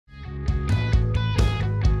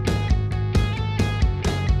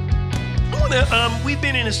We've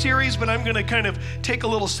been in a series, but I'm going to kind of take a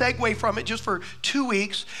little segue from it just for 2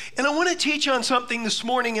 weeks. And I want to teach on something this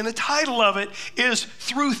morning, and the title of it is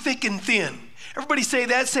Through Thick and Thin. Everybody say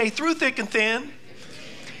that. Say, through thick and thin.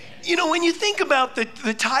 You know, when you think about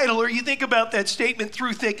the title, or you think about that statement,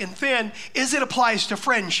 through thick and thin, is it applies to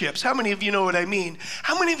friendships. How many of you know what I mean?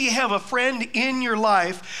 How many of you have a friend in your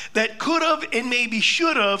life that could have and maybe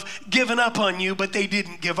should have given up on you, but they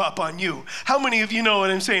didn't give up on you? How many of you know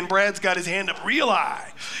what I'm saying? Brad's got his hand up real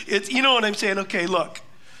high. You know what I'm saying? Okay, look,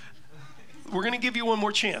 we're going to give you one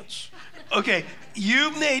more chance. Okay,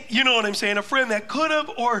 you know what I'm saying? A friend that could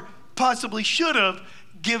have or possibly should have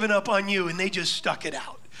given up on you, and they just stuck it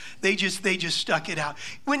out. They just stuck it out.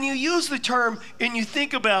 When you use the term and you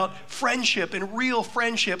think about friendship and real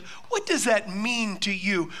friendship, what does that mean to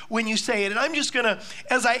you when you say it? And I'm just going to,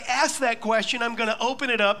 as I ask that question, I'm going to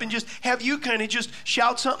open it up and just have you kind of just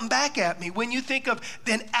shout something back at me. When you think of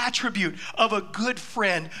an attribute of a good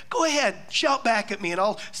friend, go ahead, shout back at me and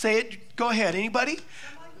I'll say it. Go ahead. Anybody?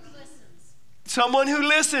 Someone who listens. Someone who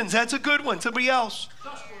listens. That's a good one. Somebody else?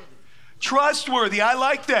 Trustworthy. I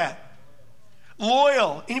like that.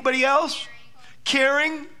 Loyal. Anybody else?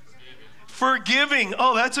 Caring. Forgiving.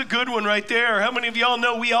 Oh, that's a good one right there. How many of y'all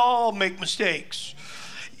know we all make mistakes?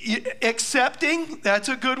 Accepting. That's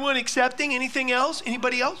a good one. Accepting. Anything else?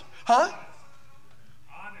 Anybody else? Huh?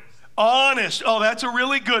 Honest. Oh, that's a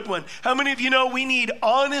really good one. How many of you know we need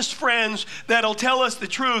honest friends that'll tell us the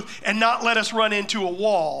truth and not let us run into a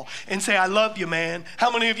wall and say, I love you, man.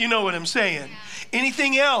 How many of you know what I'm saying?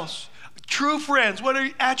 Anything else? True friends. What are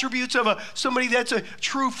attributes of somebody that's a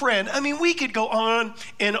true friend? I mean, we could go on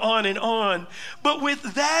and on and on. But with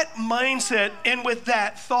that mindset and with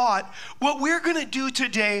that thought, what we're going to do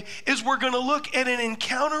today is we're going to look at an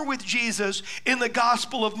encounter with Jesus in the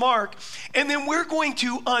Gospel of Mark. And then we're going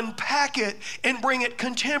to unpack it and bring it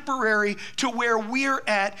contemporary to where we're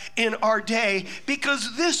at in our day.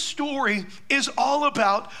 Because this story is all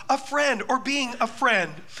about a friend or being a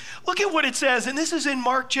friend. Look at what it says, and this is in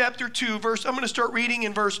Mark chapter 2, I'm going to start reading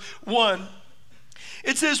in verse 1.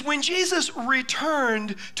 It says, when Jesus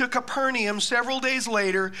returned to Capernaum several days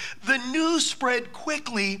later, the news spread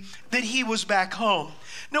quickly that he was back home.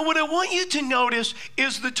 Now, what I want you to notice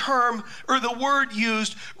is the term or the word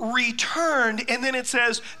used, returned, and then it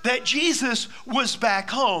says that Jesus was back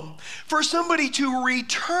home. For somebody to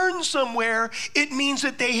return somewhere, it means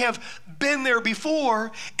that they have been there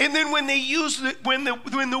before, and then when they use it, when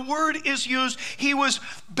the word is used, he was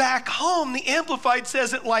back home. The Amplified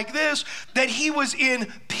says it like this, that he was in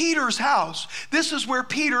Peter's house. This is where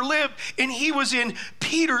Peter lived, and he was in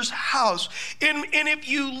Peter's house. And if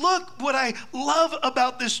you look, what I love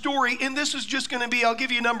about this story, and this is just going to be, I'll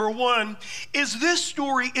give you number one, is this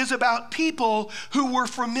story is about people who were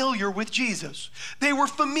familiar with Jesus. They were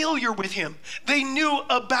familiar with him. They knew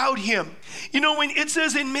about him. You know, when it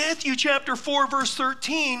says in Matthew chapter 4, verse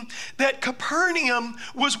 13, that Capernaum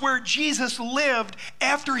was where Jesus lived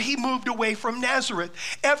after he moved away from Nazareth.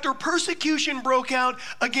 After persecution broke out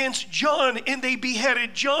against John and they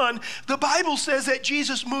beheaded John, the Bible says that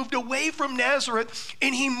Jesus moved away from Nazareth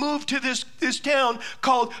and he moved to this town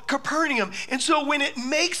called Capernaum. And so when it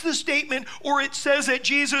makes the statement, or it says that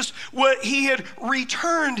Jesus, he had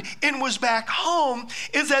returned and was back home,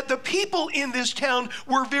 is that the people in this town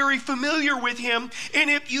were very familiar with him. And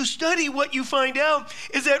if you study, what you find out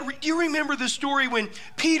is that, do you remember the story when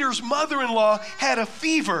Peter's mother-in-law had a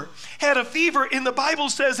fever, and the Bible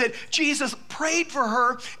says that Jesus prayed for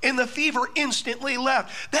her and the fever instantly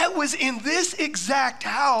left. That was in this exact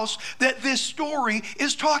house that this story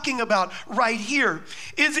is talking about right here.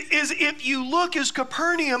 Is if you look, as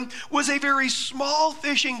Capernaum was a very small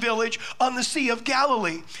fishing village on the Sea of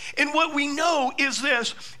Galilee. And what we know is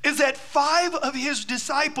this, is that 5 of his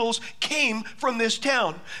disciples came from this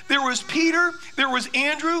town. There was Peter, there was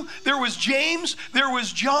Andrew, there was James, there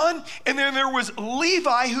was John, and then there was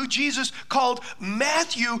Levi, who Jesus called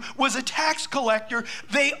Matthew, was a tax collector.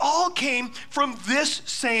 They all came from this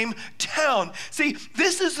same town. See,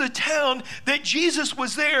 this is the town that Jesus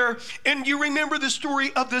was there, and you remember the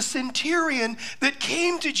story of the centurion that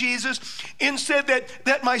came to Jesus and said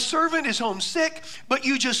that my servant is homesick, but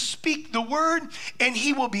you just speak the word and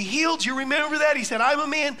he will be healed. Do you remember that? He said, I'm a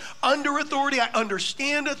man under authority. I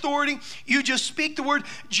understand authority. You just speak the word.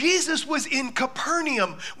 Jesus was in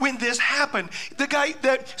Capernaum when this happened.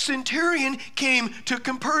 That centurion came to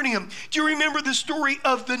Capernaum. Do you remember the story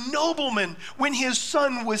of the nobleman when his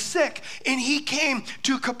son was sick? And he came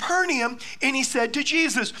to Capernaum and he said to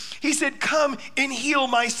Jesus, he said, come and and heal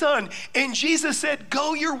my son. And Jesus said,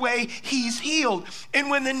 go your way, he's healed. And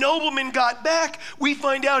when the nobleman got back, we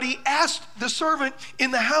find out he asked the servant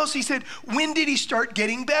in the house, he said, when did he start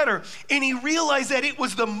getting better? And he realized that it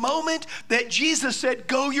was the moment that Jesus said,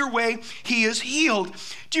 go your way, he is healed.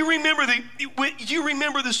 Do you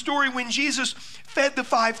remember the story when Jesus fed the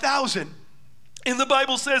 5,000? And the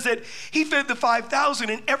Bible says that he fed the 5,000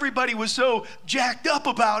 and everybody was so jacked up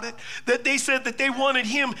about it that they said that they wanted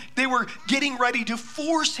him, they were getting ready to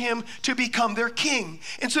force him to become their king.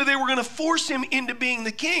 And so they were going to force him into being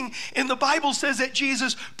the king. And the Bible says that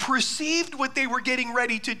Jesus perceived what they were getting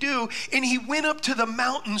ready to do and he went up to the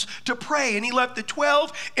mountains to pray. And he left the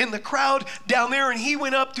 12 and the crowd down there and he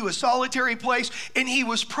went up to a solitary place and he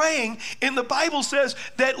was praying. And the Bible says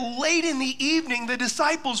that late in the evening, the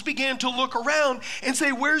disciples began to look around and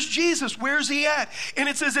say, where's Jesus? Where's he at? And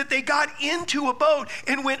it says that they got into a boat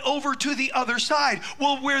and went over to the other side.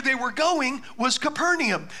 Well, where they were going was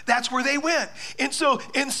Capernaum. That's where they went. And so,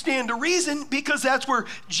 and stand to reason, because that's where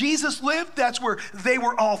Jesus lived. That's where they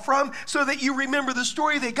were all from. So that you remember the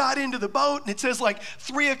story, they got into the boat and it says like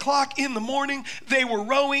 3 o'clock in the morning, they were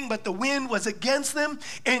rowing, but the wind was against them.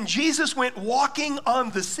 And Jesus went walking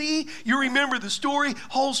on the sea. You remember the story,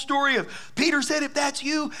 whole story of Peter said, if that's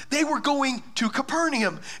you, they were going to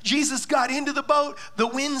Capernaum. Jesus got into the boat, the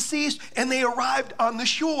wind ceased, and they arrived on the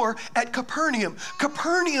shore at Capernaum.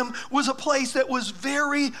 Capernaum was a place that was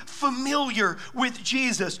very familiar with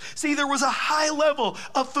Jesus. See, there was a high level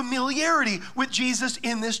of familiarity with Jesus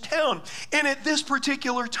in this town. And at this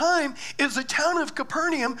particular time, is the town of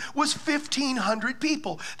Capernaum was 1,500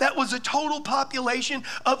 people. That was the total population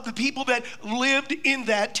of the people that lived in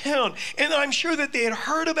that town. And I'm sure that they had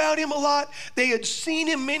heard about him a lot. They had seen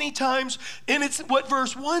him many times. And it's what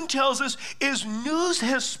verse 1 tells us is news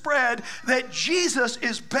has spread that Jesus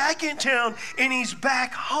is back in town and he's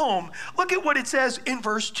back home. Look at what it says in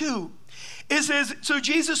verse 2. It says, so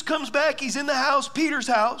Jesus comes back, he's in the house, Peter's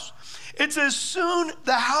house. It says, soon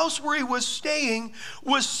the house where he was staying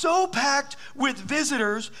was so packed with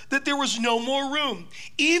visitors that there was no more room,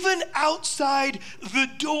 even outside the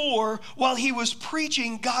door while he was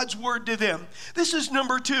preaching God's word to them. This is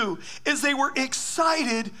number 2, is they were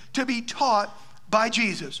excited to be taught by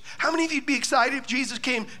Jesus. How many of you would be excited if Jesus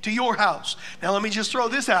came to your house? Now let me just throw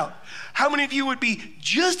this out. How many of you would be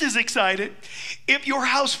just as excited if your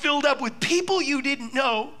house filled up with people you didn't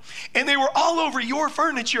know and they were all over your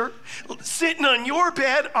furniture, sitting on your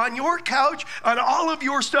bed, on your couch, on all of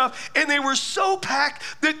your stuff, and they were so packed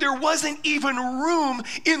that there wasn't even room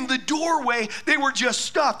in the doorway. They were just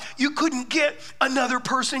stuffed. You couldn't get another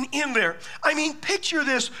person in there. I mean, picture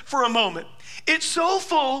this for a moment. It's so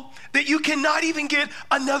full that you cannot even get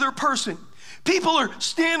another person. People are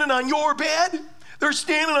standing on your bed. They're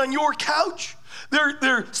standing on your couch.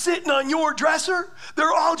 They're sitting on your dresser.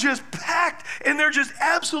 They're all just packed and they're just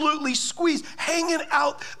absolutely squeezed, hanging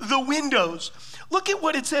out the windows. Look at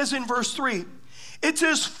what it says in verse 3. It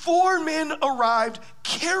says 4 men arrived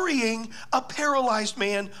carrying a paralyzed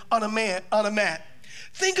man on a mat.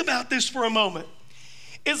 Think about this for a moment.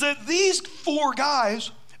 Is that these 4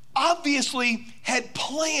 guys obviously had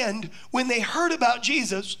planned when they heard about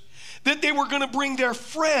Jesus that they were going to bring their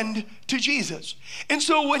friend to Jesus. And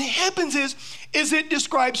so what happens is it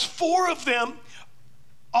describes 4 of them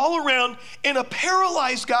all around and a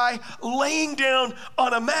paralyzed guy laying down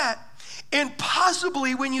on a mat. And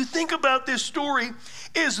possibly when you think about this story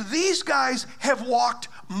is these guys have walked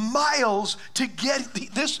miles to get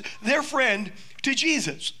their friend to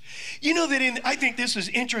Jesus. You know that I think this is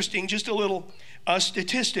interesting, just a little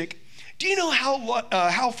statistic. Do you know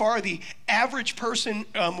how far the average person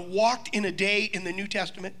walked in a day in the New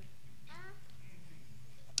Testament?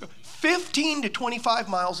 15 to 25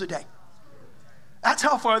 miles a day. That's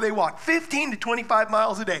how far they walked, 15 to 25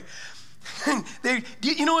 miles a day.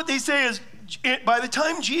 You know what they say is, by the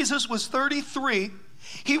time Jesus was 33,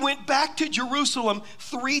 he went back to Jerusalem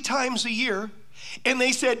 3 times a year. And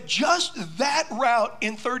they said just that route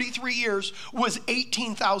in 33 years was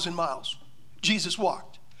 18,000 miles Jesus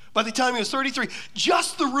walked. By the time he was 33,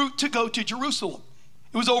 just the route to go to Jerusalem.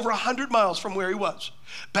 It was over 100 miles from where he was.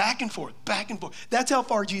 Back and forth, back and forth. That's how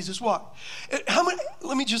far Jesus walked.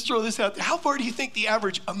 Let me just throw this out there. How far do you think the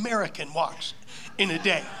average American walks in a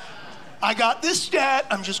day? I got this stat.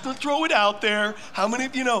 I'm just going to throw it out there. How many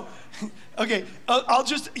of you know? Okay,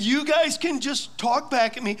 you guys can just talk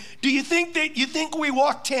back at me. Do you think we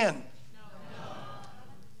walk 10? No.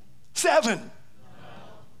 7? No.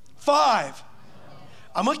 5?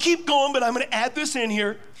 I'm going to keep going, but I'm going to add this in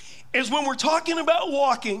here. Is when we're talking about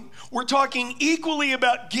walking, we're talking equally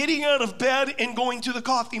about getting out of bed and going to the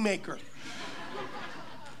coffee maker.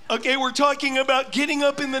 Okay, we're talking about getting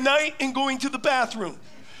up in the night and going to the bathroom.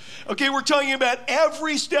 Okay, we're talking about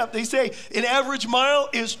every step. They say an average mile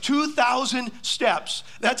is 2,000 steps.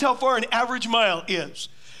 That's how far an average mile is.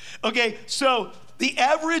 Okay, so the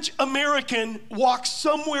average American walks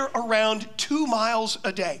somewhere around 2 miles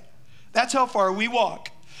a day. That's how far we walk.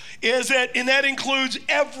 And that includes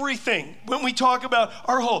everything when we talk about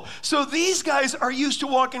our whole. So these guys are used to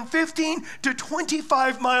walking 15 to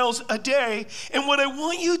 25 miles a day. And what I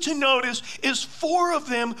want you to notice is 4 of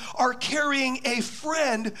them are carrying a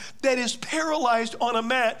friend that is paralyzed on a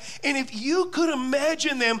mat. And if you could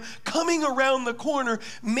imagine them coming around the corner,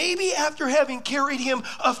 maybe after having carried him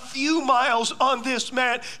a few miles on this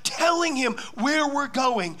mat, telling him where we're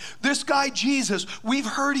going. This guy, Jesus, we've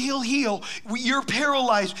heard he'll heal. You're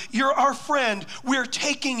paralyzed. You're our friend. We're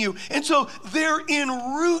taking you. And so they're en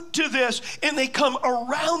route to this, and they come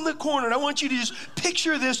around the corner. And I want you to just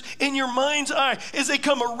picture this in your mind's eye as they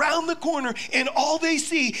come around the corner, and all they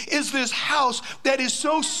see is this house that is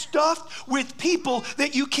so stuffed with people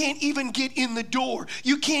that you can't even get in the door.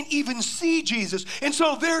 You can't even see Jesus. And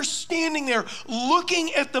so they're standing there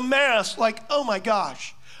looking at the mass like, oh my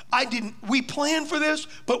gosh. We planned for this,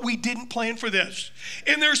 but we didn't plan for this.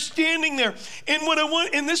 And they're standing there. And what I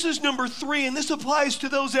want, and this is number 3, and this applies to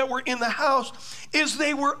those that were in the house, is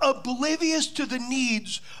they were oblivious to the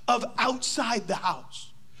needs of outside the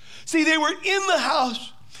house. See, they were in the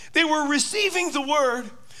house, they were receiving the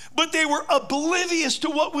word, but they were oblivious to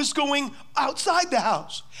what was going outside the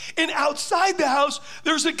house. And outside the house,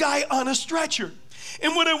 there's a guy on a stretcher.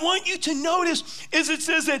 And what I want you to notice is it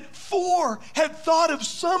says that 4 had thought of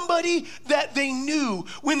somebody that they knew.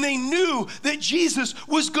 When they knew that Jesus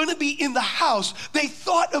was going to be in the house, they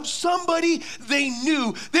thought of somebody they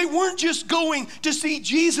knew. They weren't just going to see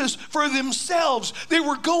Jesus for themselves. They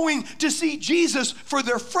were going to see Jesus for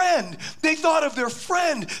their friend. They thought of their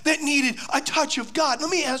friend that needed a touch of God. Let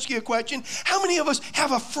me ask you a question. How many of us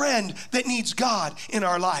have a friend that needs God in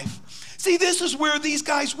our life? See, this is where these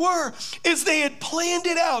guys were, is they had planned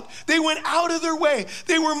it out. They went out of their way.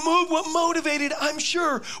 They were moved. What motivated, I'm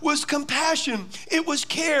sure, was compassion. It was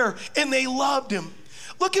care, and they loved him.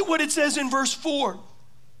 Look at what it says in verse 4.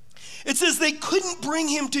 It says they couldn't bring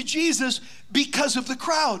him to Jesus because of the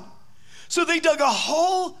crowd. So they dug a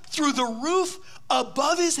hole through the roof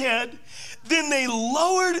above his head. Then they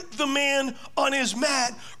lowered the man on his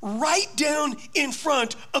mat right down in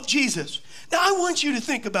front of Jesus. Now, I want you to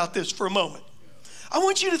think about this for a moment. I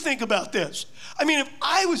want you to think about this. I mean,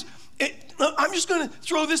 I'm just going to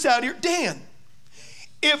throw this out here. Dan,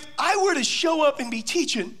 if I were to show up and be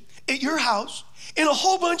teaching at your house, and a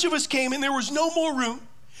whole bunch of us came and there was no more room,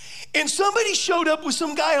 and somebody showed up with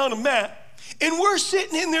some guy on a mat, and we're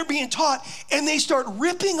sitting in there being taught, and they start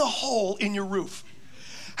ripping a hole in your roof.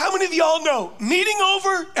 How many of y'all know, meeting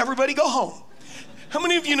over, everybody go home? How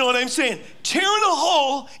many of you know what I'm saying? Tearing a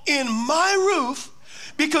hole in my roof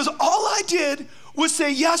because all I did was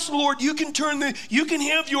say, yes, Lord, you can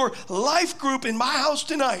have your life group in my house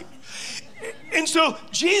tonight. And so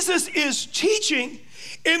Jesus is teaching,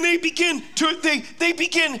 and they begin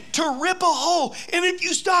to rip a hole. And if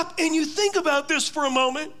you stop and you think about this for a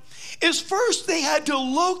moment, is first they had to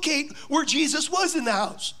locate where Jesus was in the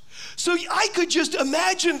house. So I could just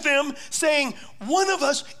imagine them saying, one of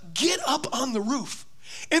us, get up on the roof.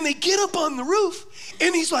 And they get up on the roof,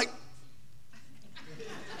 and he's like,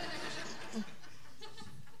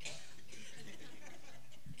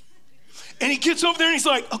 and he gets over there, and he's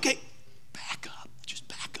like, okay, back up, just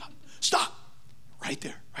back up. Stop, right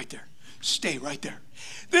there, stay right there.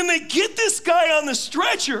 Then they get this guy on the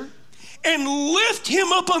stretcher and lift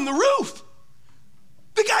him up on the roof.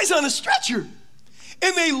 The guy's on a stretcher.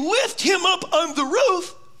 And they lift him up on the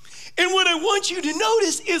roof. And what I want you to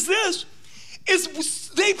notice is this, is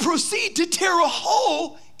they proceed to tear a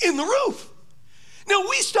hole in the roof. Now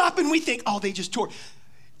we stop and we think, oh, they just tore.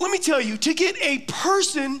 Let me tell you, to get a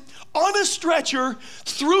person on a stretcher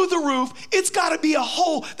through the roof, it's got to be a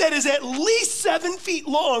hole that is at least 7 feet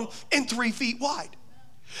long and 3 feet wide.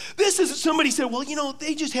 This is, somebody said, well, you know,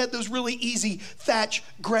 they just had those really easy thatch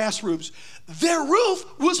grass roofs. Their roof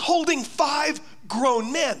was holding 5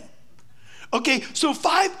 grown men. Okay, so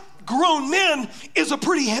 5 grown men is a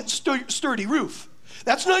pretty sturdy roof.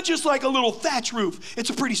 That's not just like a little thatch roof. It's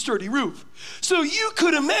a pretty sturdy roof. So you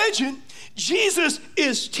could imagine Jesus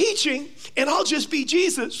is teaching, and I'll just be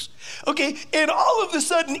Jesus, okay? And all of a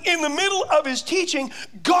sudden, in the middle of his teaching,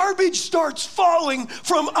 garbage starts falling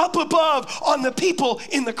from up above on the people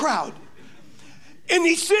in the crowd. And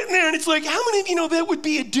he's sitting there, and it's like, how many of you know that would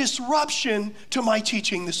be a disruption to my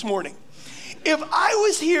teaching this morning? if I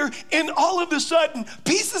was here and all of a sudden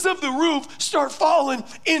pieces of the roof start falling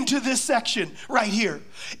into this section right here.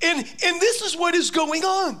 And this is what is going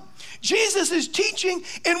on. Jesus is teaching,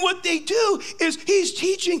 and what they do is he's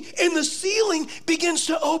teaching, and the ceiling begins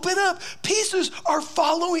to open up. Pieces are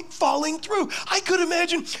falling through. I could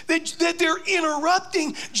imagine that they're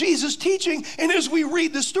interrupting Jesus' teaching, and as we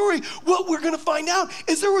read the story, what we're going to find out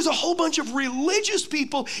is there was a whole bunch of religious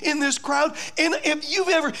people in this crowd, and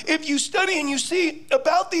if you study and you see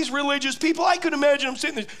about these religious people, I could imagine them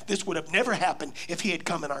sitting there, this would have never happened if he had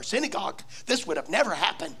come in our synagogue. This would have never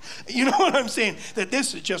happened. You know what I'm saying? That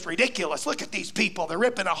this is just ridiculous. Look at these people. They're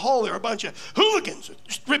ripping a hole. They're a bunch of hooligans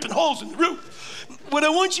ripping holes in the roof. What I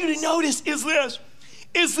want you to notice is this,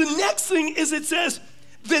 is the next thing is it says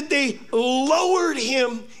that they lowered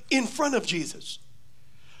him in front of Jesus.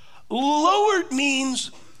 Lowered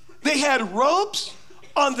means they had ropes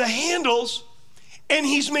on the handles, and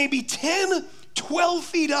he's maybe 10, 12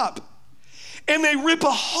 feet up. And they rip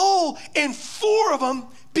a hole, and 4 of them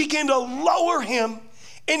begin to lower him,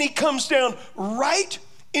 and he comes down right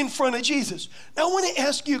in front of Jesus. Now I want to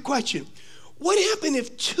ask you a question. What happened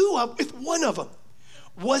if one of them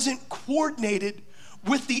wasn't coordinated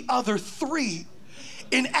with the other 3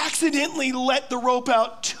 and accidentally let the rope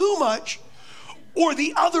out too much, or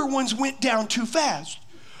the other ones went down too fast?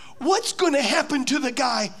 What's going to happen to the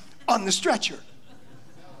guy on the stretcher?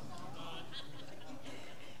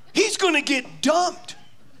 He's going to get dumped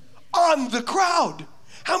on the crowd.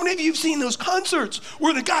 How many of you have seen those concerts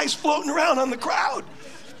where the guy's floating around on the crowd?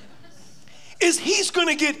 He's going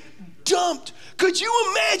to get dumped. Could you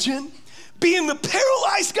imagine being the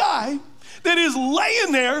paralyzed guy that is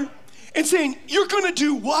laying there and saying, you're going to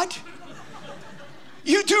do what?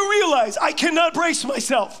 You do realize I cannot brace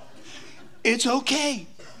myself. It's okay.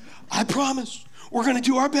 I promise. We're going to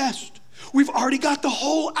do our best. We've already got the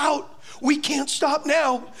hole out. We can't stop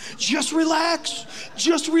now. Just relax.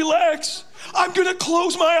 Just relax. I'm going to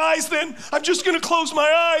close my eyes then. I'm just going to close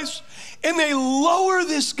my eyes. And they lower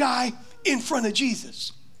this guy in front of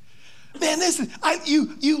Jesus. Man,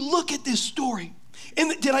 you look at this story,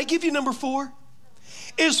 and did I give you number 4?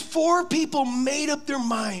 Is 4 people made up their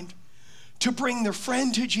mind to bring their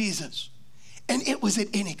friend to Jesus, and it was at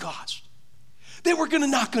any cost. They were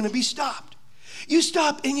not going to be stopped. You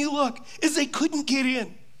stop and you look, as they couldn't get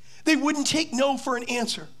in. They wouldn't take no for an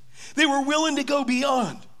answer. They were willing to go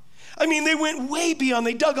beyond. I mean, they went way beyond.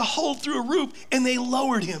 They dug a hole through a roof and they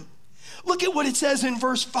lowered him. Look at what it says in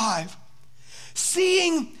verse 5.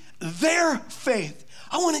 Seeing their faith.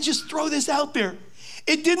 I want to just throw this out there.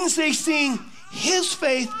 It didn't say seeing his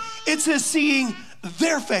faith. It says seeing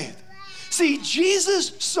their faith. See,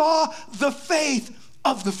 Jesus saw the faith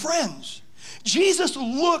of the friends. Jesus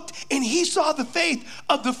looked and he saw the faith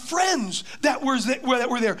of the friends that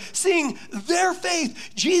were there. Seeing their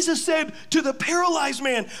faith, Jesus said to the paralyzed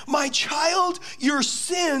man, my child, your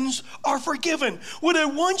sins are forgiven. What I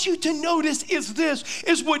want you to notice is this,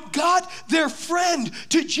 is what got their friend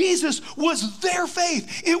to Jesus was their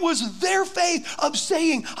faith. It was their faith of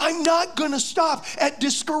saying, I'm not going to stop at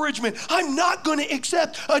discouragement. I'm not going to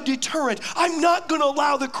accept a deterrent. I'm not going to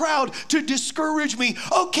allow the crowd to discourage me.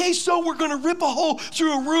 Okay, so we're going to rip a hole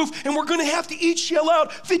through a roof, and we're going to have to each shell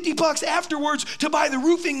out $50 afterwards to buy the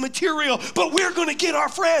roofing material, but we're going to get our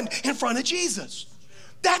friend in front of Jesus.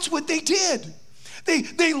 That's what they did.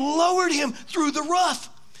 They lowered him through the roof.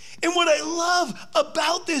 And what I love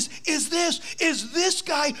about this is this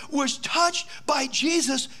guy was touched by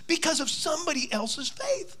Jesus because of somebody else's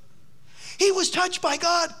faith. He was touched by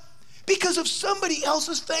God because of somebody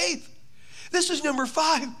else's faith. This is number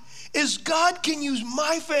 5, is God can use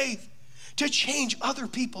my faith to change other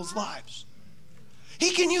people's lives.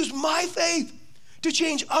 He can use my faith to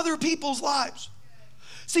change other people's lives.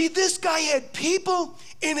 See, this guy had people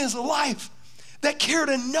in his life that cared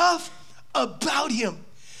enough about him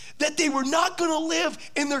that they were not going to live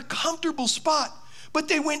in their comfortable spot, but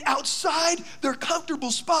they went outside their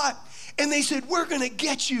comfortable spot and they said, we're going to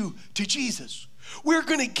get you to Jesus. We're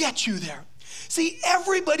going to get you there. See,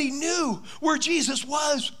 everybody knew where Jesus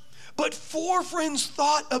was, but 4 friends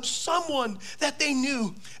thought of someone that they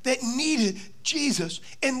knew that needed Jesus.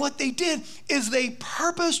 And what they did is they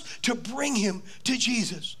purposed to bring him to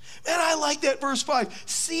Jesus. And I like that verse 5,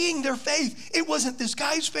 seeing their faith. It wasn't this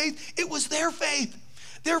guy's faith, it was their faith.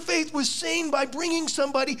 Their faith was seen by bringing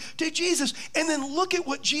somebody to Jesus. And then look at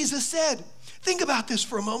what Jesus said. Think about this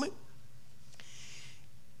for a moment.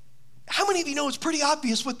 How many of you know it's pretty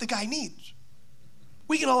obvious what the guy needs?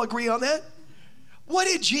 We can all agree on that. What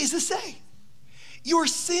did Jesus say? Your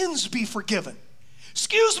sins be forgiven.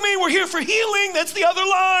 Excuse me, we're here for healing. That's the other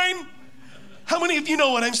line. How many of you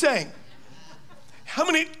know what I'm saying? How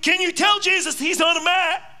many, can you tell Jesus he's on a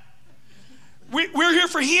mat? We're here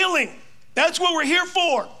for healing. That's what we're here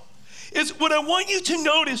for. Is what I want you to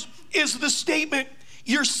notice is the statement,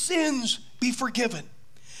 your sins be forgiven.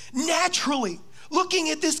 Naturally, looking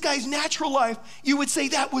at this guy's natural life, you would say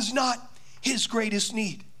that was not his greatest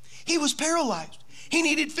need. He was paralyzed. He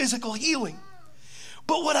needed physical healing.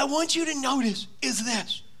 But what I want you to notice is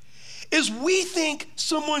this, is we think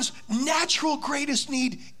someone's natural greatest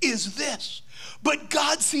need is this, but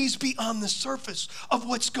God sees beyond the surface of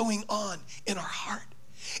what's going on in our heart.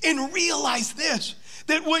 And realize this,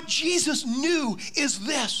 that what Jesus knew is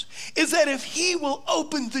this, is that if he will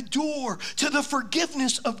open the door to the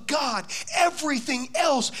forgiveness of God, everything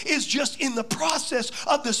else is just in the process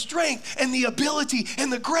of the strength and the ability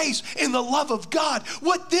and the grace and the love of God.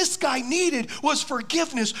 What this guy needed was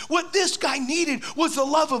forgiveness. What this guy needed was the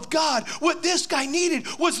love of God. What this guy needed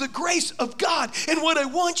was the grace of God. And what I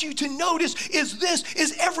want you to notice is this,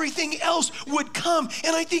 is everything else would come.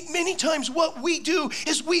 And I think many times what we do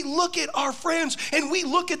is we look at our friends and we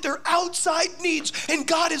look at their outside needs, and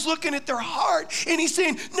God is looking at their heart and he's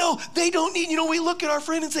saying, no, they don't need, we look at our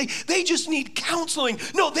friend and say, they just need counseling.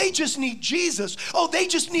 No, they just need Jesus. Oh, they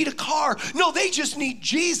just need a car. No, they just need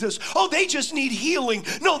Jesus. Oh, they just need healing.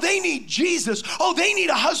 No, they need Jesus. Oh, they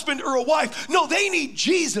need a husband or a wife. No, they need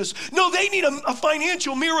Jesus. No, they need a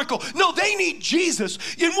financial miracle. No, they need Jesus.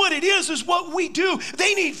 And what it is what we do.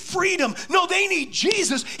 They need freedom. No, they need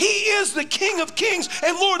Jesus. He is the King of Kings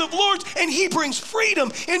and Lord of Lords, and he brings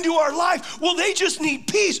freedom into our life. Well, they just need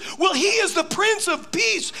peace. Well, he is the Prince of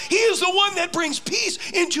Peace. He is the one that brings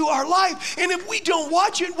peace into our life. And if we don't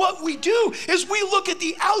watch it, what we do is we look at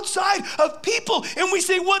the outside of people and we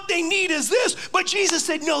say what they need is this. But Jesus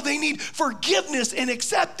said, no, they need forgiveness and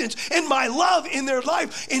acceptance and my love in their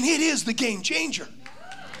life. And it is the game changer.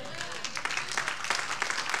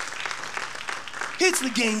 It's the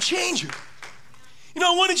game changer.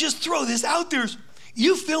 I want to just throw this out there.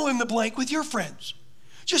 You fill in the blank with your friends.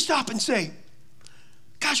 Just stop and say,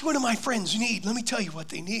 gosh, what do my friends need? Let me tell you what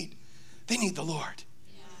they need. They need the Lord.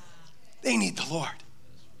 They need the Lord.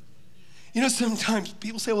 Sometimes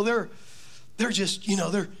people say, well, they're just,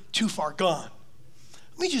 they're too far gone.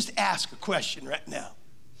 Let me just ask a question right now.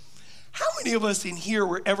 How many of us in here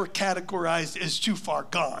were ever categorized as too far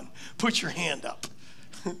gone? Put your hand up.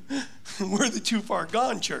 We're the too far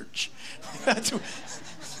gone church.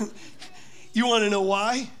 You want to know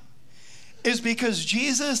why? Is because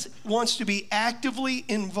Jesus wants to be actively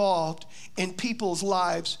involved in people's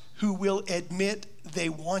lives who will admit they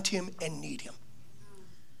want him and need him.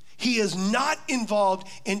 He is not involved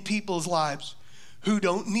in people's lives who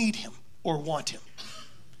don't need him or want him.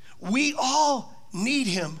 We all need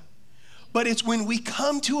him, but it's when we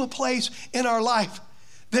come to a place in our life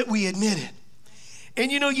that we admit it.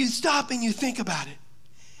 And you stop and you think about it.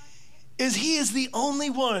 Is he is the only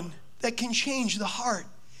one that can change the heart,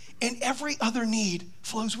 and every other need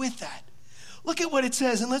flows with that. Look at what it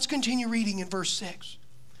says, and let's continue reading in verse 6.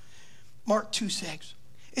 Mark 2:6.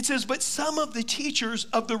 It says, but some of the teachers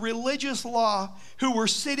of the religious law who were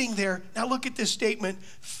sitting there, now look at this statement,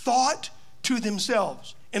 thought to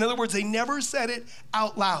themselves. In other words, they never said it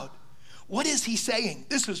out loud. What is he saying?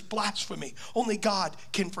 This is blasphemy. Only God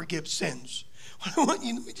can forgive sins. Let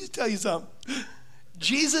me just tell you something.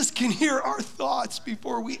 Jesus can hear our thoughts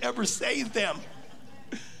before we ever say them.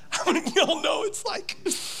 How many of y'all know it's like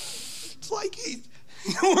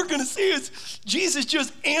we're going to see is Jesus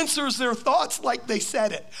just answers their thoughts like they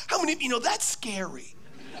said it. How many of you know that's scary?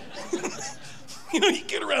 You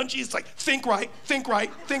get around Jesus like, think right, think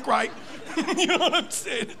right, think right. You know what I'm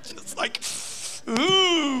saying? It's just like,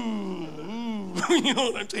 ooh. You know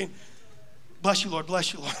what I'm saying? Bless you, Lord,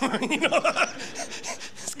 bless you, Lord.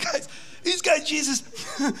 These guys, Jesus,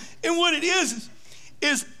 and what it is,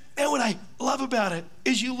 and what I love about it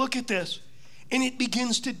is you look at this and it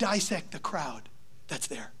begins to dissect the crowd that's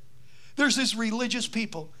there. There's this religious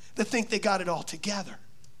people that think they got it all together.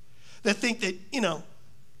 That think that,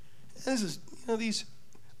 these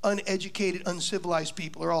uneducated, uncivilized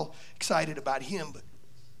people are all excited about him, but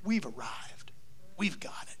we've arrived. We've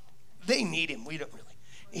got it. They need him. We don't really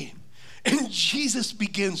need him. And Jesus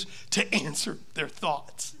begins to answer their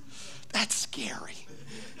thoughts. That's scary.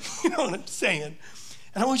 You know what I'm saying?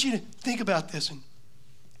 And I want you to think about this. And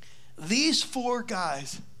these four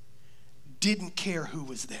guys didn't care who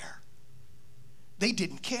was there. They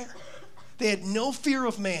didn't care. They had no fear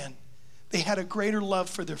of man. They had a greater love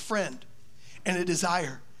for their friend and a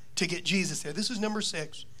desire to get Jesus there. This is number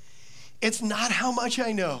 6. It's not how much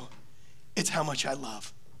I know, it's how much I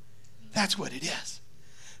love. That's what it is.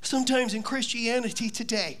 Sometimes in Christianity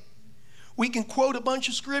today, we can quote a bunch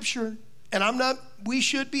of scripture And we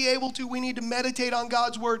should be able to, we need to meditate on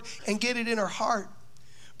God's word and get it in our heart.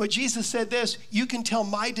 But Jesus said this, you can tell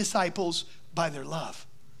my disciples by their love.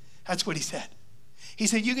 That's what he said. He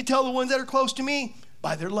said, you can tell the ones that are close to me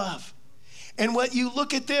by their love. And what you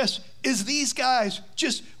look at this is these guys,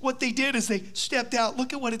 just what they did is they stepped out.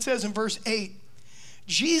 Look at what it says in verse 8.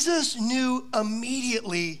 Jesus knew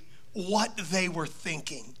immediately what they were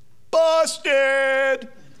thinking. Busted!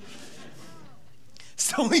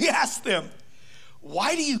 So he asked them,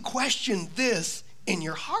 why do you question this in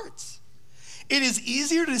your hearts? It is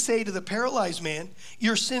easier to say to the paralyzed man,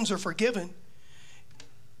 your sins are forgiven.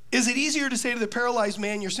 Is it easier to say to the paralyzed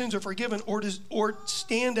man, your sins are forgiven, or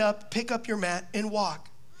stand up, pick up your mat, and walk?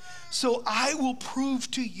 So I will prove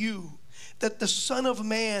to you that the Son of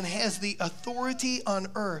Man has the authority on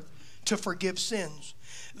earth to forgive sins.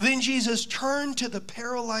 Then Jesus turned to the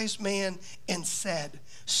paralyzed man and said,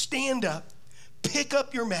 stand up, pick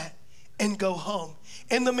up your mat, and go home.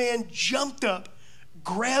 And the man jumped up,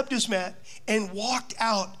 grabbed his mat, and walked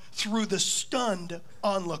out through the stunned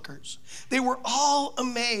onlookers. They were all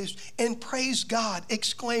amazed and praised God,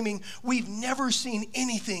 exclaiming, we've never seen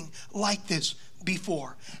anything like this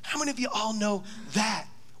before. How many of you all know that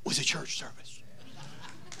was a church service?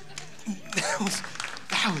 That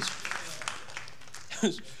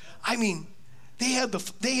was I mean, they had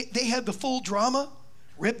the full drama.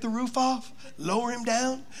 Rip the roof off, lower him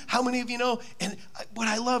down. How many of you know? And what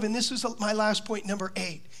I love, and this is my last point, number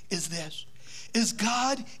 8, is this, is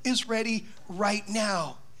God is ready right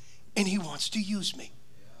now, and he wants to use me.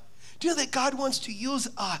 Do you know that God wants to use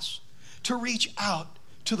us to reach out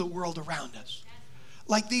to the world around us?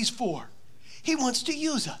 Like these 4. He wants to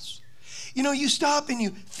use us. You know, you stop and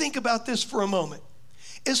you think about this for a moment.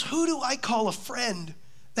 Is who do I call a friend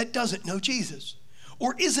that doesn't know Jesus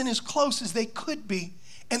or isn't as close as they could be,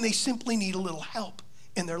 and they simply need a little help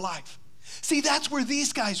in their life? See, that's where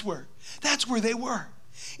these guys were. That's where they were.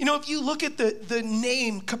 You know, if you look at the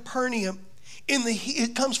name Capernaum,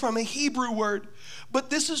 it comes from a Hebrew word, but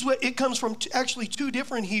this is what it comes from, actually 2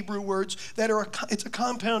 different Hebrew words it's a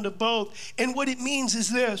compound of both. And what it means is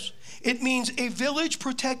this. It means a village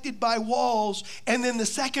protected by walls, and then the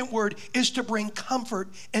second word is to bring comfort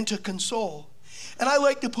and to console. And I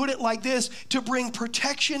like to put it like this, to bring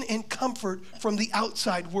protection and comfort from the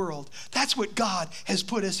outside world. That's what God has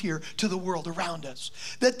put us here to the world around us.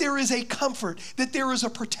 That there is a comfort, that there is a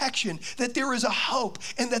protection, that there is a hope,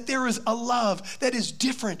 and that there is a love that is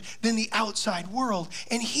different than the outside world.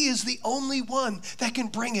 And he is the only one that can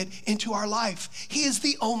bring it into our life. He is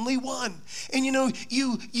the only one. And you know,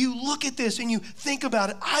 you look at this and you think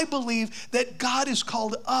about it. I believe that God has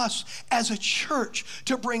called us as a church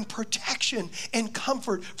to bring protection and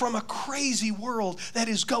comfort from a crazy world that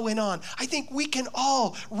is going on. I think we can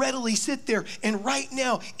all readily sit there, and right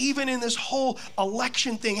now, even in this whole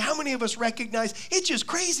election thing, how many of us recognize it's just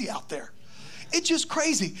crazy out there? It's just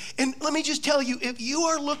crazy. And let me just tell you, if you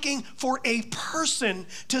are looking for a person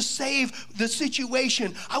to save the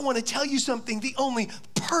situation, I want to tell you something. The only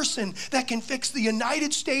person that can fix the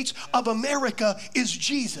United States of America is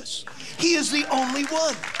Jesus. He is the only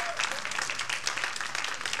one.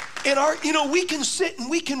 And we can sit and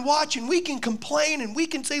we can watch and we can complain and we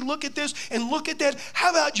can say, look at this and look at that.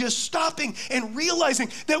 How about just stopping and realizing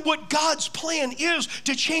that what God's plan is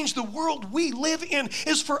to change the world we live in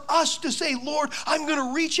is for us to say, Lord, I'm going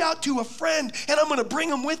to reach out to a friend and I'm going to bring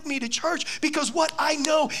them with me to church, because what I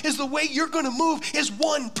know is the way you're going to move is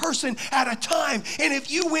one person at a time. And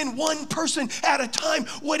if you win one person at a time,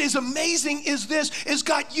 what is amazing is this, is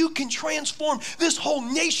God, you can transform this whole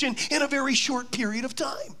nation in a very short period of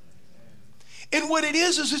time. And what it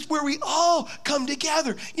is it's where we all come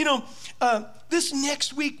together. You know, this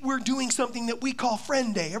next week we're doing something that we call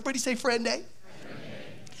Friend Day. Everybody say Friend Day. Friend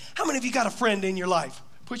Day. How many of you got a friend in your life?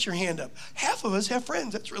 Put your hand up. Half of us have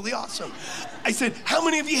friends. That's really awesome. I said, how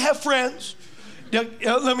many of you have friends? Now,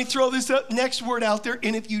 let me throw this next word out there.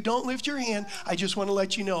 And if you don't lift your hand, I just want to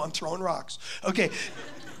let you know I'm throwing rocks. Okay.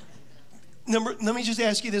 Let me just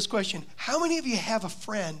ask you this question. How many of you have a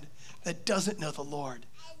friend that doesn't know the Lord?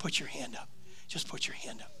 Put your hand up. Just put your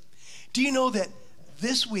hand up. Do you know that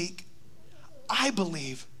this week, I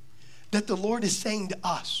believe that the Lord is saying to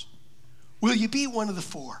us, will you be one of the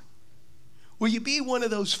 4? Will you be one of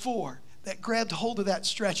those 4 that grabbed hold of that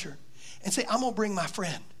stretcher and say, I'm going to bring my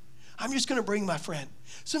friend. I'm just going to bring my friend.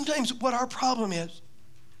 Sometimes what our problem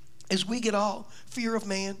is we get all fear of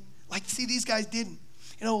man. Like, see, these guys didn't.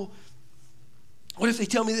 You know, what if they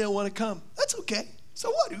tell me they don't want to come? That's okay. So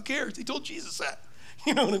what? Who cares? They told Jesus that.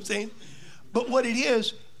 You know what I'm saying? But what it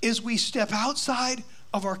is we step outside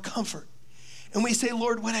of our comfort and we say,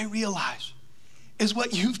 Lord, what I realize is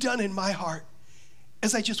what you've done in my heart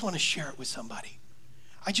is I just want to share it with somebody.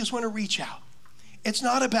 I just want to reach out. It's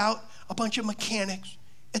not about a bunch of mechanics.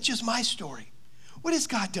 It's just my story. What has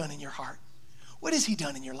God done in your heart? What has he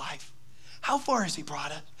done in your life? How far has he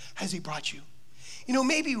brought us? Has he brought you? You know,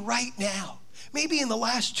 maybe right now, maybe in the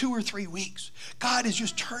last 2 or 3 weeks, God has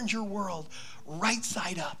just turned your world right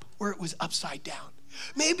side up where it was upside down.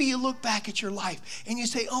 Maybe you look back at your life and you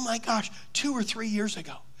say, oh my gosh, 2 or 3 years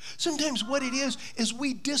ago. Sometimes what it is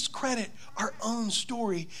we discredit our own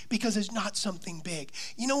story because it's not something big.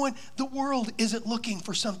 You know what? The world isn't looking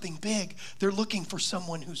for something big. They're looking for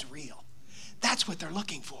someone who's real. That's what they're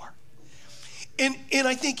looking for. And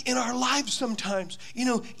I think in our lives sometimes, you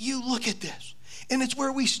know, you look at this and it's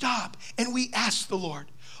where we stop and we ask the Lord,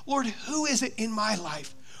 Lord, who is it in my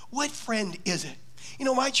life? What friend is it? You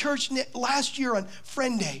know, my church last year on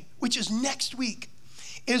Friend Day, which is next week,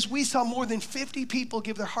 is we saw more than 50 people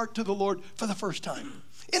give their heart to the Lord for the first time.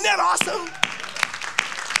 Isn't that awesome?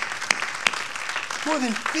 More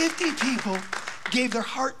than 50 people gave their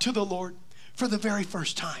heart to the Lord for the very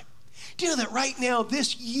first time. Do you know that right now,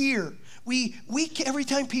 this year, we every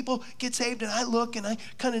time people get saved, and I look and I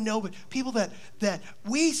kind of know, but people that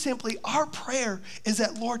we simply, our prayer is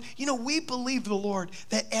that, Lord, you know, we believe the Lord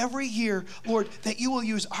that every year, Lord, that you will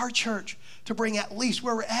use our church to bring, at least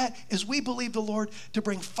where we're at, is we believe the Lord to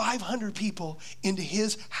bring 500 people into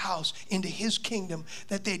his house, into his kingdom,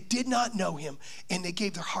 that they did not know him, and they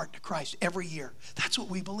gave their heart to Christ every year. That's what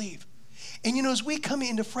we believe. And you know, as we come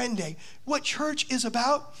into Friend Day, what church is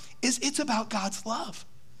about is it's about God's love.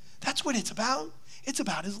 That's what it's about. It's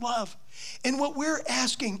about his love. And what we're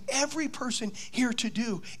asking every person here to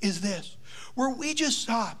do is this, where we just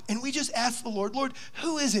stop and we just ask the Lord, Lord,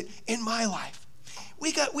 who is it in my life?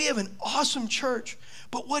 We have an awesome church,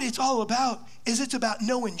 but what it's all about is it's about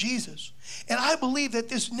knowing Jesus. And I believe that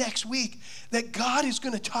this next week that God is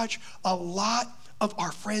going to touch a lot of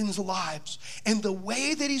our friends' lives. And the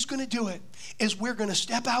way that he's going to do it is we're going to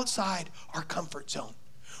step outside our comfort zone.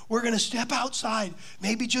 We're going to step outside,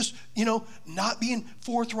 maybe just, you know, not being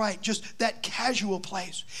forthright, just that casual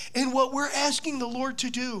place. And what we're asking the Lord to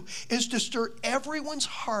do is to stir everyone's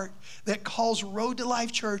heart that calls Road to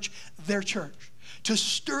Life Church their church. To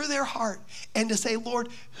stir their heart and to say, Lord,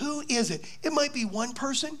 who is it? It might be one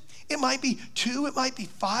person. It might be 2. It might be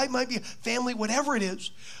 5. It might be a family, whatever it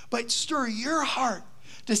is. But stir your heart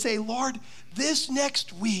to say, Lord, this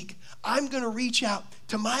next week, I'm going to reach out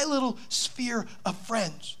to my little sphere of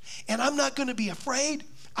friends. And I'm not going to be afraid.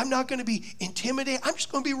 I'm not going to be intimidated. I'm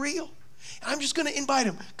just going to be real. And I'm just going to invite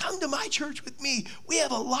them. Come to my church with me. We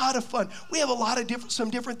have a lot of fun. We have a lot of some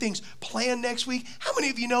different things planned next week. How many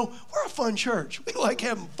of you know we're a fun church? We like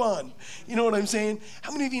having fun. You know what I'm saying?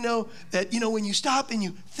 How many of you know that, you know, when you stop and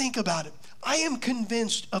you think about it, I am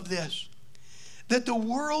convinced of this, that the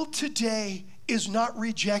world today is not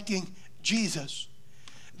rejecting Jesus.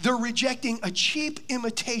 They're rejecting a cheap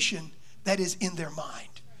imitation that is in their mind.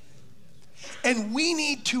 And we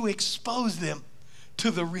need to expose them to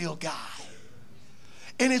the real guy.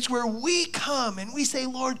 And it's where we come and we say,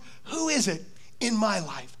 Lord, who is it in my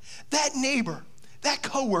life? That neighbor, that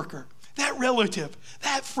coworker, that relative,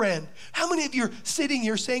 that friend. How many of you are sitting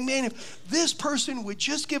here saying, man, if this person would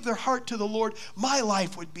just give their heart to the Lord, my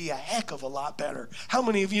life would be a heck of a lot better. How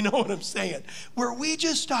many of you know what I'm saying? Where we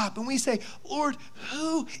just stop and we say, Lord,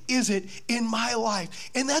 who is it in my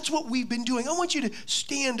life? And that's what we've been doing. I want you to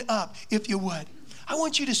stand up, if you would. I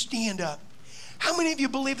want you to stand up. How many of you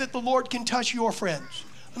believe that the Lord can touch your friends?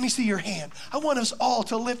 Let me see your hand. I want us all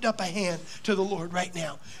to lift up a hand to the Lord right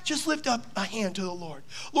now. Just lift up a hand to the Lord.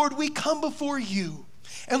 Lord, we come before you.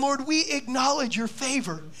 And Lord, we acknowledge your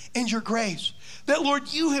favor and your grace. That,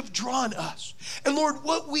 Lord, you have drawn us. And Lord,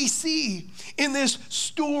 what we see in this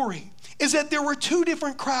story is that there were 2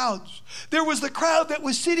 different crowds. There was the crowd that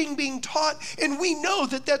was sitting being taught, and we know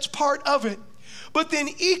that that's part of it. But then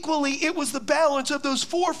equally, it was the balance of those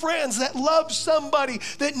 4 friends that loved somebody,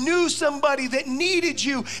 that knew somebody, that needed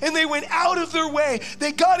you, and they went out of their way.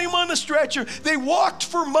 They got him on the stretcher. They walked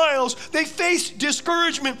for miles. They faced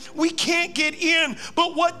discouragement. We can't get in.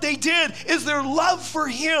 But what they did is their love for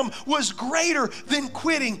him was greater than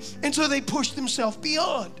quitting. And so they pushed themselves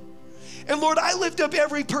beyond. And Lord, I lift up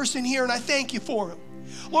every person here, and I thank you for them.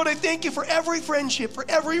 Lord, I thank you for every friendship, for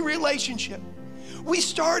every relationship. We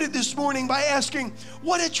started this morning by asking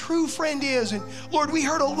what a true friend is. And Lord, we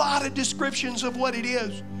heard a lot of descriptions of what it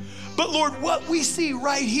is. But Lord, what we see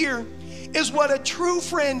right here is what a true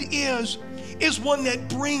friend is one that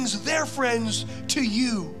brings their friends to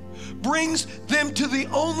you, brings them to the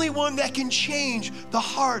only one that can change the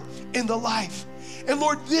heart and the life. And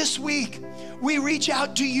Lord, this week, we reach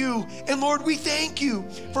out to you. And Lord, we thank you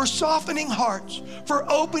for softening hearts, for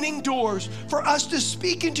opening doors, for us to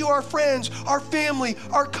speak into our friends, our family,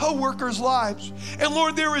 our co-workers' lives. And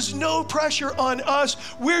Lord, there is no pressure on us.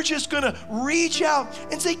 We're just going to reach out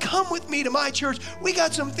and say, come with me to my church. We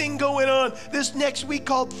got something going on this next week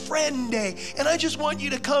called Friend Day. And I just want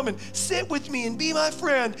you to come and sit with me and be my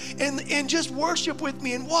friend and just worship with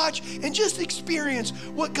me and watch and just experience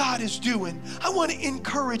what God is doing. I want to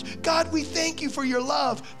encourage. God, we thank you for your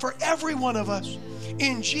love for every one of us.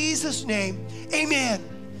 In Jesus' name, amen.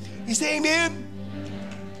 You say amen?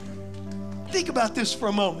 Think about this for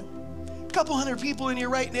a moment. A couple hundred people in here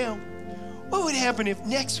right now. What would happen if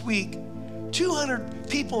next week 200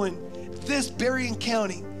 people in this Berrien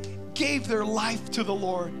County gave their life to the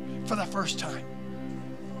Lord for the first time?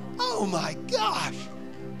 Oh my gosh.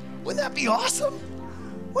 Wouldn't that be awesome?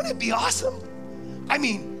 Wouldn't it be awesome? I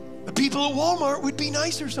mean, the people at Walmart would be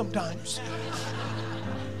nicer sometimes.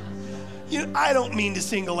 You know, I don't mean to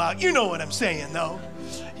single out. You know what I'm saying, though.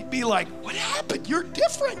 You'd be like, what happened? You're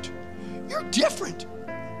different. You're different.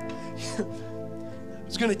 I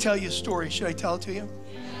was going to tell you a story. Should I tell it to you?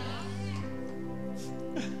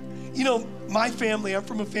 You know, my family, I'm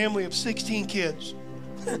from a family of 16 kids.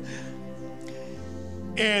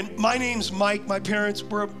 And my name's Mike. My parents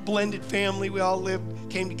were a blended family. We all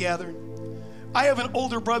came together. I have an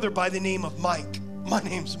older brother by the name of Mike. My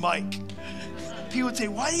name's Mike. People would say,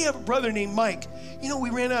 why do you have a brother named Mike? You know, we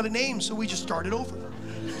ran out of names, so we just started over.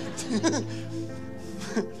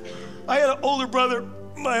 I had an older brother,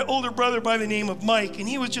 my older brother by the name of Mike, and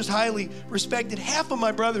he was just highly respected. Half of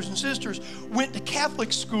my brothers and sisters went to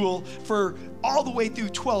Catholic school for all the way through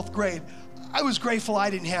 12th grade. I was grateful I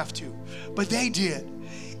didn't have to, but they did.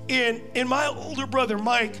 And my older brother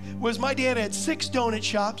Mike my dad had 6 donut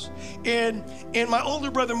shops, and my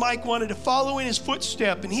older brother Mike wanted to follow in his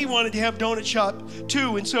footstep, and he wanted to have donut shop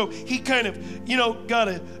too. And so he kind of, you know,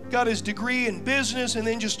 got his degree in business and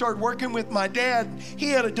then just started working with my dad. He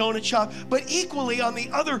had a donut shop, but equally on the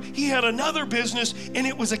other, he had another business, and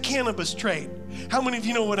it was a cannabis trade. How many of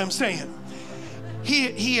you know what I'm saying?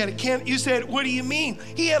 He had you said, what do you mean?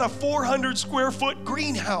 He had a 400 square foot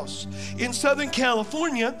greenhouse in Southern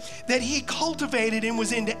California that he cultivated and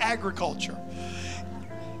was into agriculture.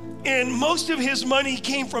 And most of his money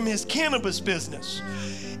came from his cannabis business.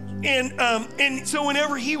 And so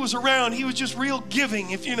whenever he was around, he was just real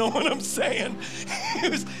giving, if you know what I'm saying.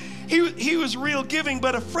 He was real giving,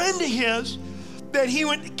 but a friend of his that he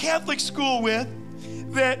went to Catholic school with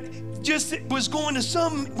that just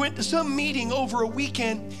went to some meeting over a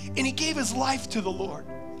weekend, and he gave his life to the Lord.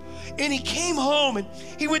 And he came home and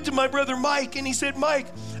he went to my brother Mike and he said, Mike,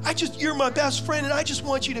 you're my best friend and I just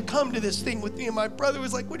want you to come to this thing with me. And my brother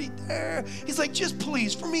was like, he's like, just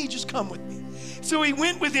please, for me, just come with me. So he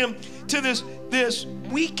went with him to this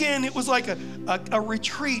weekend. It was like a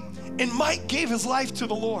retreat, and Mike gave his life to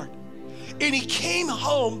the Lord. And he came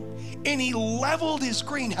home and he leveled his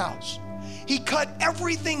greenhouse. He cut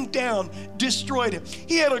everything down, destroyed it.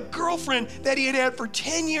 He had a girlfriend that he had had for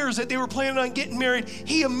 10 years that they were planning on getting married.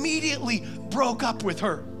 He immediately broke up with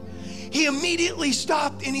her. He immediately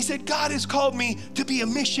stopped and he said, God has called me to be a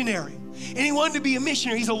missionary. And he wanted to be a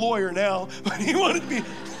missionary. He's a lawyer now, but he wanted to be,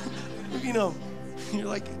 you know, you're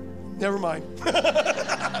like, never mind.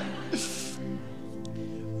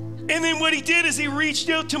 And then what he did is he reached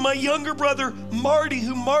out to my younger brother, Marty,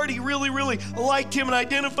 who Marty really, really liked him and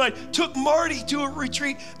identified, took Marty to a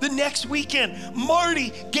retreat the next weekend.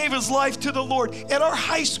 Marty gave his life to the Lord. At our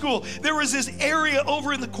high school, there was this area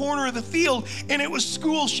over in the corner of the field, and it was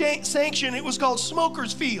school sanctioned. It was called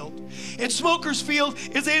Smokers Field. And Smokers Field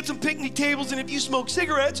is they had some picnic tables, and if you smoked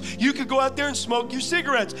cigarettes, you could go out there and smoke your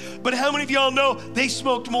cigarettes. But how many of y'all know they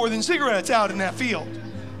smoked more than cigarettes out in that field?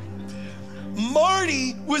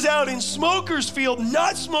 Marty was out in Smokers Field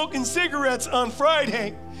not smoking cigarettes on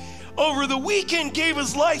Friday. Over the weekend gave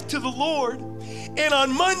his life to the Lord, and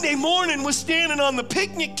on Monday morning was standing on the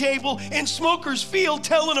picnic table in Smokers Field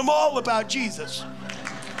telling them all about Jesus.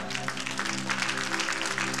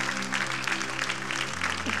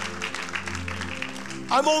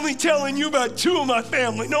 I'm only telling you about 2 of my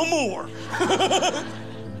family, no more.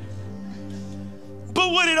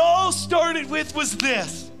 But what it all started with was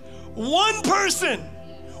this. One person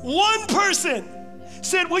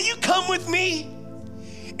said, will you come with me?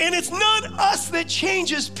 And it's not us that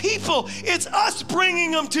changes people. It's us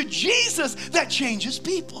bringing them to Jesus that changes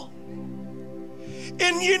people.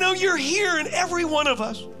 And you know, you're here, and every one of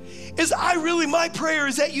us my prayer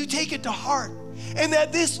is that you take it to heart And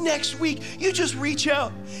that this next week, you just reach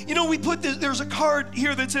out. You know, we put this, there's a card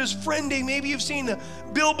here that says Friend Day. Maybe you've seen the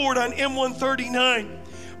billboard on M139.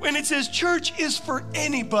 When it says church is for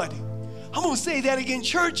anybody. I'm going to say that again.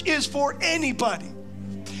 Church is for anybody.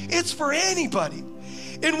 It's for anybody.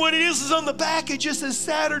 And what it is on the back, it just says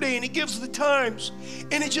Saturday, and it gives the times.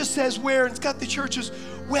 And it just says where, and it's got the church's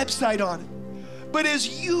website on it. But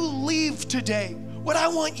as you leave today, what I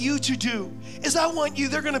want you to do is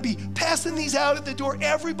they're going to be passing these out at the door.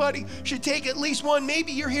 Everybody should take at least one.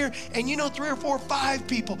 Maybe you're here and you know 3 or 4 or 5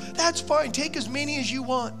 people. That's fine. Take as many as you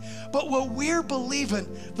want. But what we're believing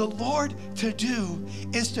the Lord to do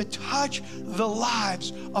is to touch the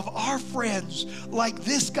lives of our friends like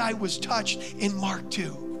this guy was touched in Mark 2.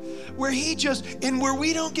 Where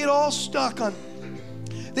we don't get all stuck on,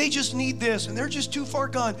 they just need this and they're just too far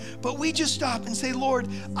gone. But we just stop and say, Lord,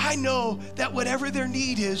 I know that whatever their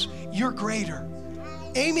need is, you're greater.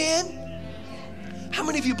 Amen? How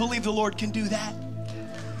many of you believe the Lord can do that?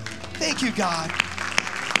 Thank you, God.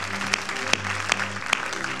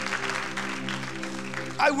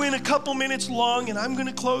 I went a couple minutes long and I'm going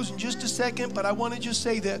to close in just a second, but I want to just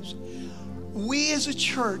say this. We as a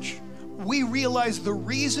church, we realize the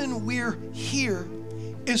reason we're here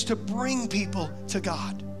is to bring people to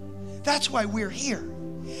God. That's why we're here.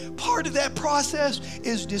 Part of that process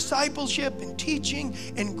is discipleship and teaching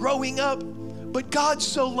and growing up. But God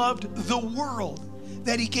so loved the world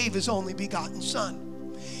that he gave his only begotten Son.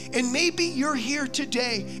 And maybe you're here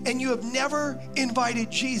today and you have never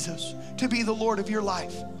invited Jesus to be the Lord of your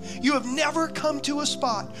life. You have never come to a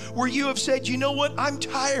spot where you have said, you know what, I'm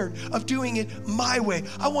tired of doing it my way.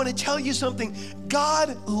 I want to tell you something.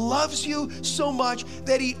 God loves you so much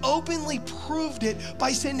that he openly proved it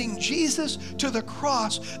by sending Jesus to the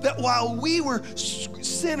cross, that while we were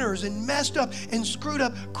sinners and messed up and screwed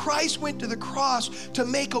up, Christ went to the cross to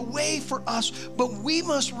make a way for us, but we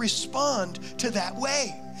must respond to that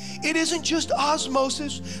way. It isn't just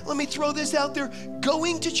osmosis. Let me throw this out there.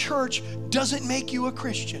 Going to church doesn't make you a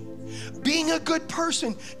Christian. Being a good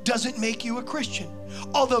person doesn't make you a Christian.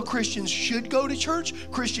 Although Christians should go to church,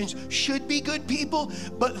 Christians should be good people,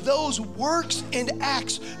 but those works and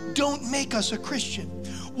acts don't make us a Christian.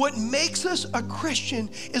 What makes us a Christian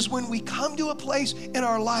is when we come to a place in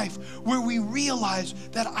our life where we realize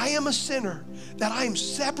that I am a sinner, that I am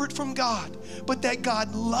separate from God, but that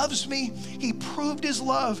God loves me. He proved his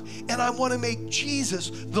love, and I want to make Jesus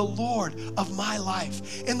the Lord of my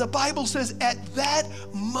life. And the Bible says at that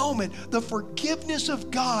moment, the forgiveness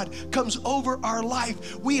of God comes over our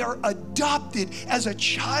life. We are adopted as a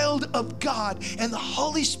child of God, and the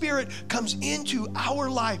Holy Spirit comes into our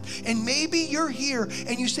life. And maybe you're here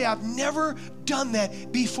and you say, I've never done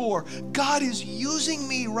that before. God is using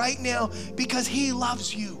me right now because he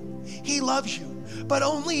loves you. He loves you. But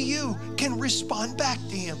only you can respond back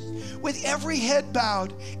to him with every head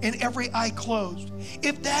bowed and every eye closed.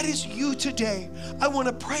 If that is you today, I want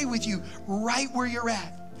to pray with you right where you're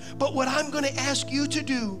at. But what I'm going to ask you to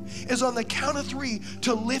do is on the count of 3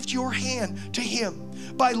 to lift your hand to him.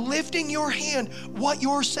 By lifting your hand, what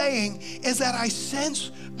you're saying is that I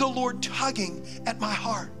sense the Lord tugging at my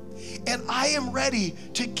heart. And I am ready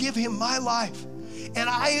to give him my life. And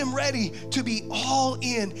I am ready to be all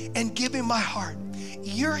in and give him my heart.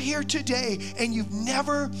 You're here today and you've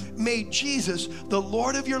never made Jesus the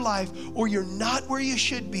Lord of your life, or you're not where you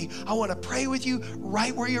should be. I want to pray with you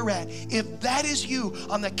right where you're at. If that is you,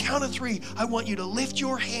 on the count of 3, I want you to lift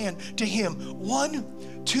your hand to him.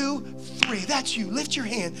 1, 2, 3. That's you. Lift your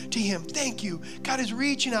hand to him. Thank you. God is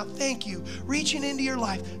reaching out. Thank you. Reaching into your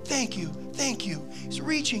life. Thank you. Thank you. He's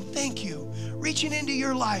reaching. Thank you. Reaching into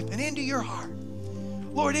your life and into your heart.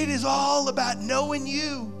 Lord, it is all about knowing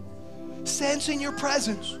you, sensing your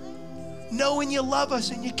presence, knowing you love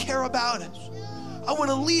us and you care about us. I want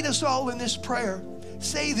to lead us all in this prayer.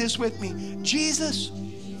 Say this with me. Jesus,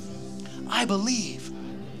 I believe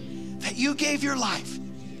that you gave your life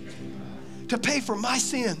to pay for my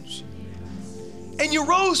sins, and you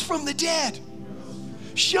rose from the dead,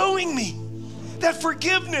 showing me that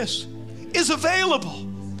forgiveness is available.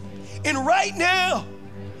 And right now,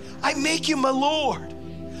 I make you my Lord.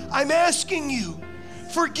 I'm asking you,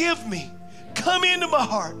 forgive me, come into my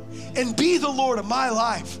heart, and be the Lord of my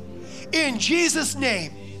life. In Jesus'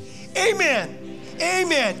 name, amen.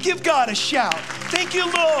 Amen. Give God a shout. Thank you,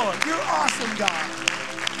 Lord. You're awesome, God.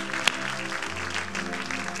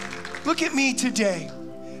 Look at me today.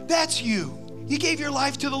 That's you. You gave your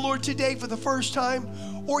life to the Lord today for the first time,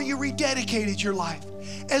 or you rededicated your life.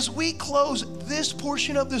 As we close this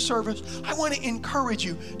portion of the service, I want to encourage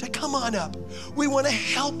you to come on up. We want to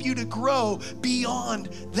help you to grow beyond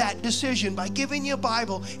that decision by giving you a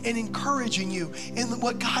Bible and encouraging you in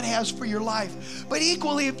what God has for your life. But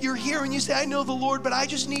equally, if you're here and you say, I know the Lord, but I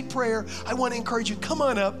just need prayer, I want to encourage you, come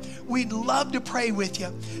on up. We'd love to pray with you.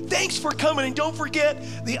 Thanks for coming. And don't forget,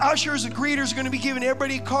 the ushers, the greeters are going to be giving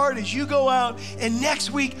everybody a card as you go out. And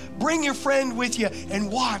next week, bring your friend with you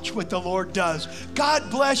and watch what the Lord does. God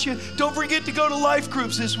bless you. Don't forget to go to life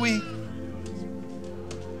groups this week.